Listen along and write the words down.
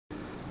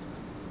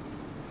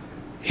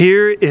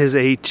Here is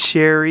a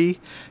cherry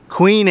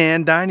Queen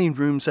Anne dining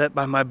room set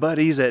by my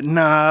buddies at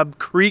Knob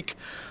Creek,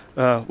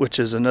 which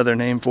is another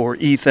name for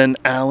Ethan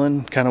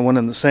Allen, kind of one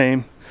and the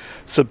same,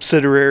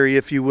 subsidiary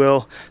if you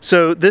will.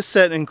 So this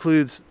set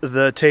includes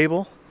the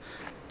table,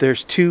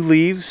 there's 2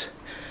 leaves,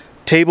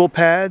 table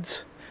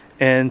pads,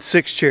 and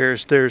 6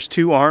 chairs. There's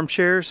 2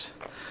 armchairs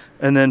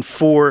and then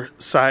 4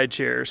 side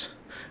chairs.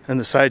 And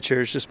the side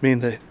chairs just mean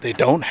that they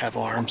don't have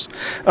arms.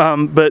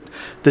 But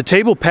the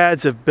table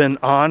pads have been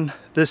on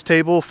this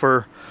table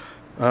for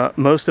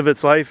most of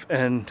its life,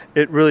 and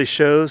it really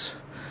shows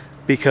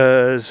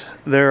because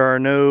there are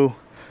no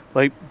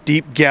like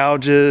deep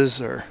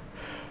gouges or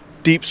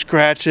deep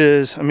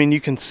scratches. I mean,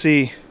 you can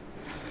see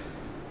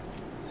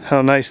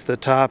how nice the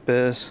top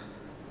is.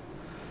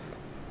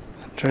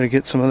 Try to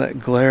get some of that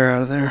glare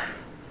out of there.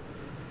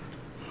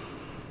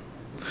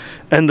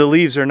 And the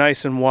leaves are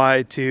nice and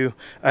wide too.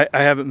 I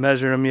haven't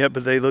measured them yet,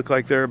 but they look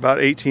like they're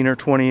about 18 or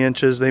 20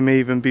 inches. They may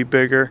even be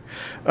bigger.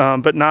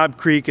 But Knob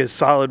Creek is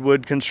solid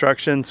wood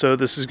construction, so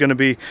this is going to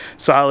be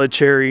solid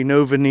cherry,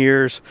 no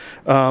veneers.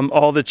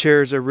 All the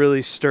chairs are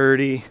really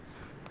sturdy.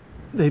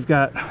 They've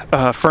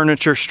got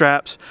furniture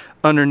straps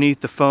underneath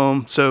the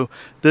foam. So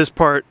this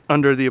part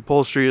under the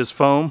upholstery is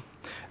foam.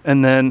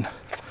 And then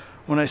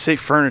when I say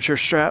furniture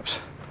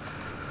straps,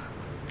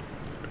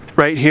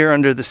 right here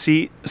under the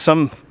seat,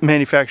 some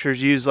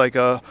manufacturers use like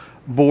a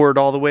board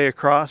all the way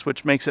across,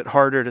 which makes it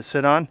harder to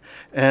sit on,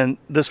 and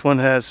this one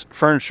has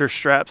furniture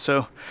straps,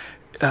 so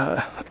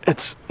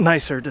it's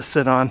nicer to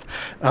sit on.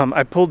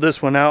 I pulled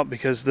this one out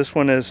because this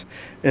one is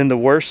in the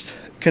worst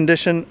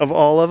condition of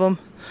all of them,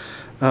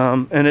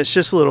 and it's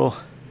just little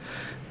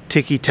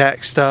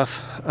ticky-tack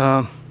stuff.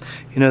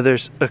 You know,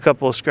 there's a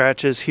couple of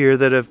scratches here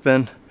that have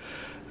been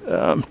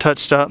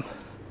touched up.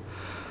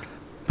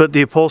 But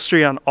the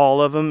upholstery on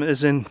all of them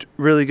is in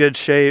really good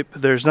shape.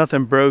 There's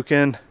nothing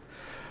broken.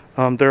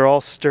 They're all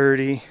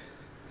sturdy.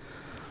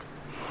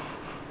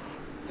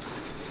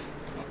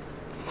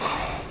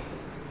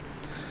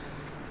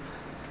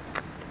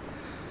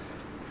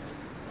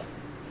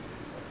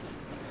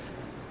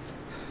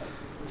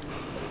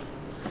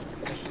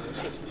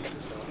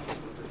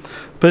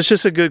 But it's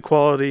just a good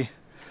quality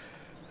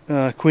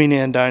Queen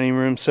Anne dining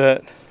room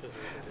set.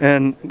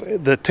 And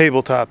the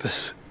tabletop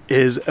is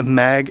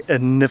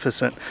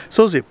magnificent.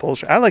 So is the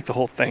upholstery. I like the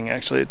whole thing,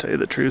 actually, to tell you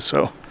the truth.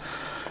 So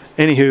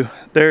anywho,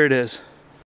 there it is.